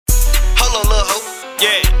Hold on, little hoe.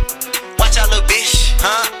 Yeah. Watch out, little bitch.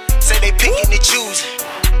 Huh? Say they picking and choosing.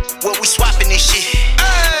 What we swapping this shit.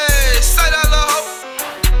 Hey, say that, little hoe.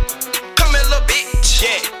 Come here, little bitch.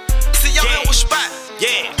 Yeah. See y'all in with Spot.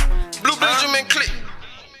 Yeah. Blue Benjamin click.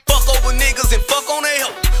 Fuck over niggas and fuck on they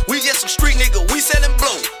hoe. We just some street nigga, we sellin'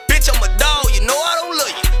 blow. Bitch, I'm a dog, you know I don't love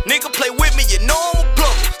you. Nigga play with me, you know I'm a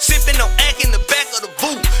plumber. Sippin' on ack in the back of the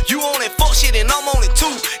booth. You on that fuck shit and I'm on it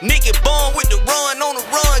too. Nigga born with the run, on the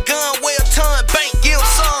run, gun, weigh a ton, bank, give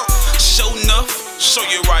some. Show enough, show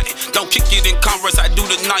you right. Don't kick it in Converse, I do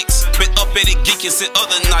the nights. Been up at it geeking since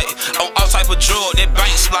other night. On all type of drug, that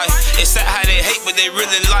banks life. It's sad how they hate, but they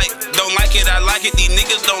really like. Don't like it, I like it. These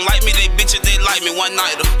niggas don't like me, they bitches, they like me. One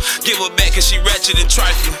nighter, give her back cause she ratchet and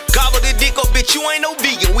trifling. Gobble the dick up, bitch, you ain't no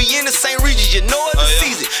vegan. We in the same region, you know it's the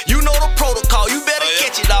season. You know the protocol, you better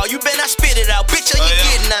catch it all. You better not spit it out, bitch, or you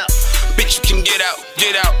getting out. Bitch, you can get out,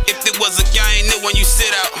 get out. If it was a gang, it when you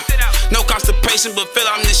sit out. No constipation, but feel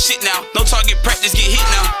I'm this shit now. No target practice, get hit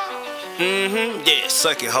now. Yeah,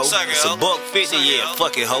 suck it, ho. Suck it, it's ho. $1.50, yeah,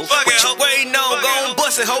 fuck it, ho. Fuck it, What ho. you waiting on, gon'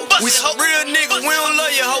 bust it, ho. We some real niggas, we don't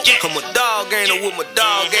love you, ho. I'm a dog, ain't no with my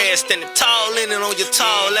dog ass. Standing tall in it on your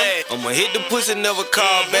tall ass. I'ma hit the pussy, never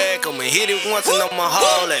call back. I'ma hit it once and I'ma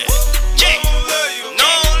haul ass. Yeah. No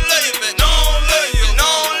love you, man. No love you. No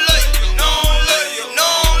love you. No love you. No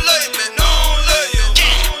love you, man. No love you.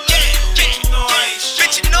 Bitch, you know I ain't shit.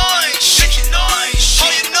 Bitch, you know I ain't shit. Bitch, you know I ain't shit.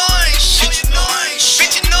 Oh, you know I ain't shit. Oh, you know I ain't shit.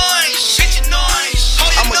 Bitch, you know I ain't shit. Bitch, you know I ain't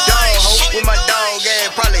shit. I'm a dog, ho, with my dog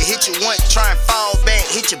ass. Probably hit you once, try and fall back.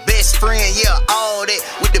 Hit your best friend, yeah, all that.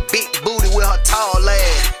 With the big booty with her tall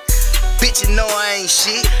ass. Bitch, you know I ain't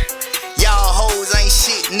shit. Y'all hoes ain't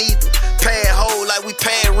shit neither. Pad hoe like we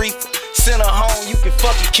pad reefer. Send her home, you can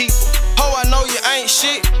fucking keep her. Ho, I know you ain't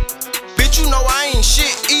shit. Bitch, you know I ain't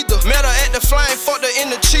shit either. Met her at the flame, fucked her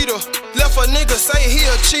in the cheetah. Left a nigga, say he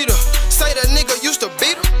a cheater. Say the nigga used to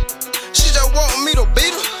beat her. She just want me to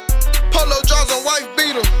beat her. Polo jaws and wife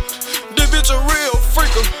beater. This bitch a real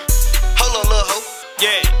freaker. Hold on, little hoe.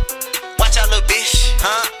 Yeah. Watch out, little bitch.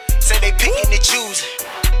 Huh? Say they picking and choosing.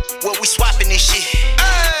 What we swapping this shit.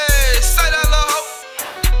 Hey, say that, little hoe.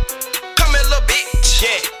 Come here, little bitch.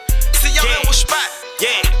 Yeah. See y'all in with Spot.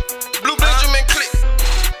 Yeah. Blue Benjamin click.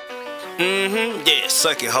 Yeah,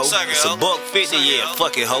 suck it, ho. Suck it, it's ho. $1.50, yeah,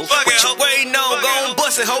 fuck it, ho. Fuck it, What ho. you waiting on, gon'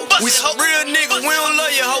 bust it, ho. We some real niggas, we don't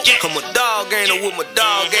love you, ho. I'm a dog, ain't no with my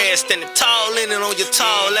dog ass. Standing tall in it on your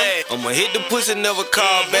tall ass. I'ma hit the pussy, never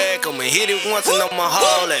call back. I'ma hit it once and I'ma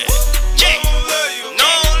haul ass. Yeah. No love you, no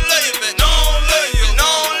love you, man. No love you, no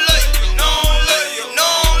love you, no love you, no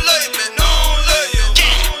love you, man. No love you.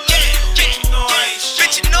 Bitch, you know I ain't shit.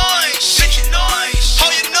 Bitch, you know I ain't shit. Bitch, you know I ain't shit.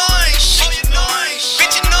 Oh, you know I ain't shit. Oh, you know I ain't shit.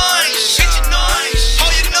 Bitch, you know I ain't shit. Bitch, you know I ain't shit.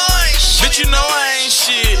 Oh, you know I ain't shit. Bitch, you know I ain't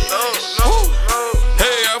shit.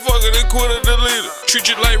 Hey, I fucking and quit and delete it. Treat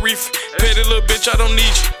you like reef. Pay the little bitch, I don't need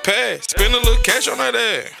you. Pass. Spend a little cash on that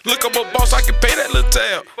ass. Look up a boss, I can pay that little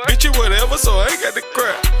tab. Bitch, you whatever, so I ain't got the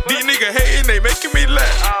crap. These niggas hating, they making me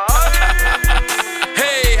laugh.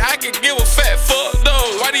 Hey, I can give a fat fuck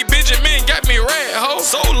though. Why these Benjamin got me rat, ho?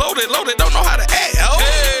 So loaded, don't know how to act, ho.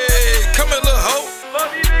 Hey, come here, little ho.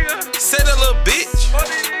 Say that little bitch.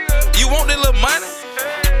 You want that little money?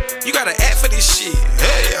 You gotta act for this shit.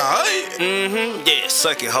 Hey, alright. Yeah,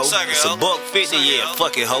 suck it, ho. Suck it, it's ho. $1.50, yeah,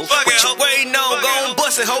 fuck it, ho. Fuck What it, you ho. waiting on, gon'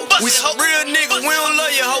 bust it, ho. We some real niggas, we don't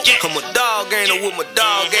love you, ho. I'm a dog, ain't no with my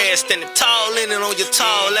dog ass. Standing tall in it on your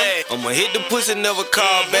tall ass. I'ma hit the pussy, never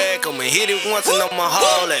call back. I'ma hit it once and I'ma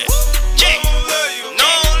haul ass.